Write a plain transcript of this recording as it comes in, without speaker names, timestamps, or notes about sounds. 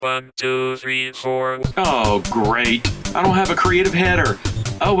1, 2, 3, 4. Oh, great. I don't have a creative header.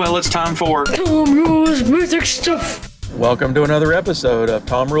 Oh, well, it's time for Tom Rules Music Stuff. Welcome to another episode of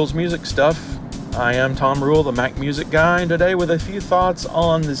Tom Rules Music Stuff. I am Tom Rule, the Mac Music Guy, and today with a few thoughts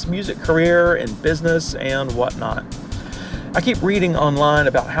on this music career and business and whatnot. I keep reading online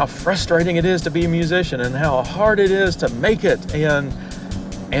about how frustrating it is to be a musician and how hard it is to make it and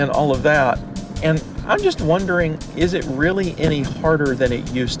all of that. And I'm just wondering, is it really any harder than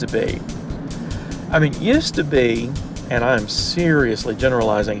it used to be? I mean, used to be, and I'm seriously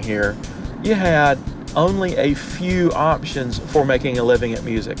generalizing here, you had only a few options for making a living at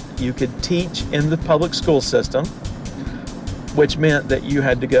music. You could teach in the public school system, which meant that you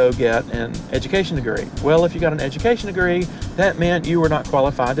had to go get an education degree. Well, if you got an education degree, that meant you were not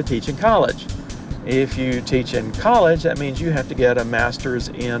qualified to teach in college. If you teach in college, that means you have to get a master's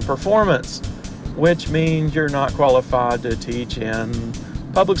in performance, which means you're not qualified to teach in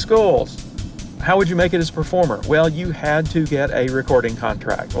public schools. How would you make it as a performer? Well, you had to get a recording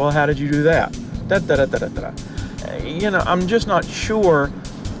contract. Well, how did you do that? I'm just not sure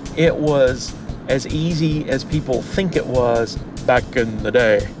it was as easy as people think it was back in the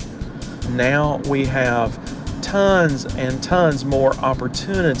day. Now we have tons and tons more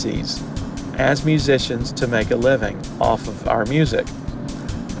opportunities as musicians to make a living off of our music.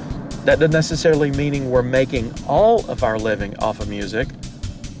 That doesn't necessarily mean we're making all of our living off of music,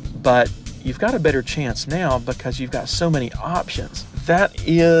 but you've got a better chance now because you've got so many options. That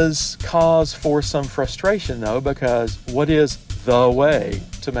is cause for some frustration though, because what is the way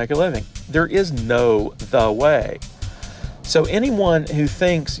to make a living? There is no the way. So anyone who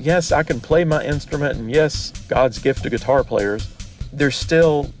thinks, yes, I can play my instrument, and yes, God's gift to guitar players, there's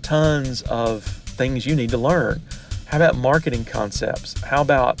still tons of things you need to learn. How about marketing concepts? How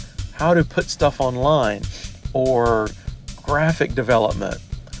about how to put stuff online, or graphic development,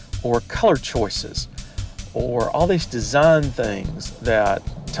 or color choices, or all these design things that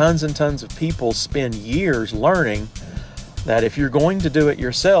tons and tons of people spend years learning, that if you're going to do it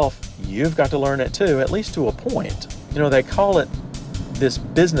yourself, you've got to learn it too, at least to a point. You know, they call it this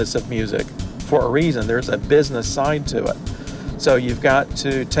business of music for a reason. There's a business side to it. So you've got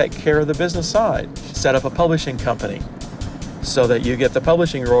to take care of the business side, set up a publishing company so that you get the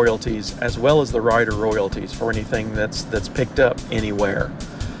publishing royalties as well as the writer royalties for anything that's picked up anywhere.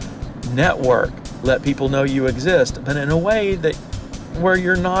 Network, let people know you exist, but in a way that where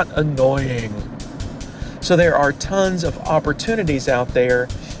you're not annoying. So there are tons of opportunities out there,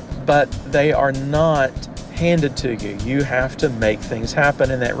 but they are not handed to you. You have to make things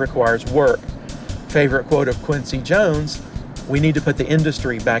happen, and that requires work. Favorite quote of Quincy Jones: we need to put the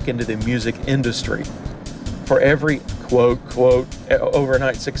industry back into the music industry. For every quote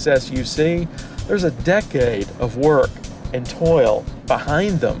overnight success you see, there's a decade of work and toil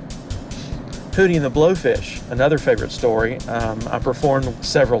behind them. Hootie and the Blowfish, another favorite story. I performed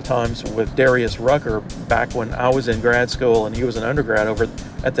several times with Darius Rucker back when I was in grad school and he was an undergrad over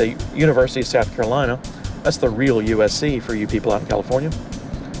at the University of South Carolina. That's the real USC for you people out in California.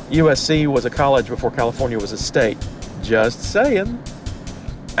 USC was a college before California was a state. Just saying.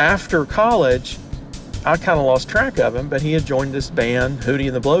 After college, I kind of lost track of him, but he had joined this band, Hootie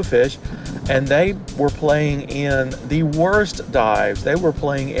and the Blowfish, and they were playing in the worst dives. They were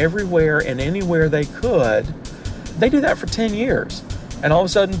playing everywhere and anywhere they could. They did that for 10 years. And all of a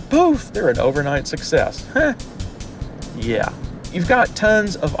sudden, poof, they're an overnight success. Yeah. You've got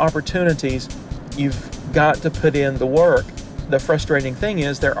tons of opportunities. You've got to put in the work. The frustrating thing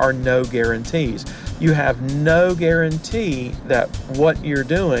is there are no guarantees. You have no guarantee that what you're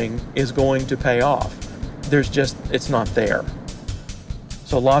doing is going to pay off. It's not there.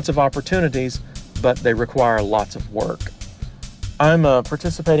 So lots of opportunities, but they require lots of work. I'm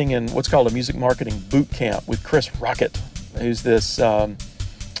participating in what's called a music marketing boot camp with Chris Rocket, who's this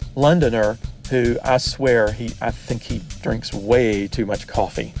Londoner who I swear I think he drinks way too much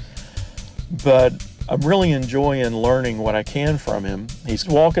coffee. But I'm really enjoying learning what I can from him. He's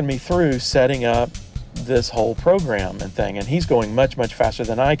walking me through setting up this whole program and thing, and he's going much, much faster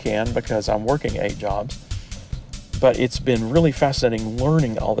than I can because I'm working 8 jobs. But it's been really fascinating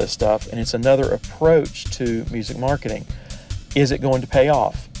learning all this stuff, and it's another approach to music marketing. Is it going to pay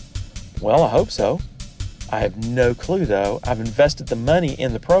off? Well, I hope so. I have no clue, though. I've invested the money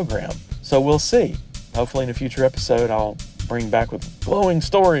in the program, so we'll see. Hopefully in a future episode, I'll bring back with glowing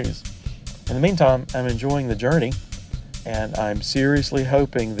stories. In the meantime, I'm enjoying the journey, and I'm seriously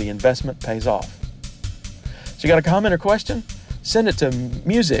hoping the investment pays off. So you got a comment or question? Send it to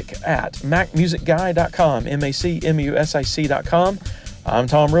music@macmusicguy.com, MACMUSIC.com. I'm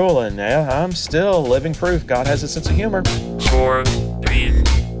Tom Rule, and I'm still living proof God has a sense of humor. 4,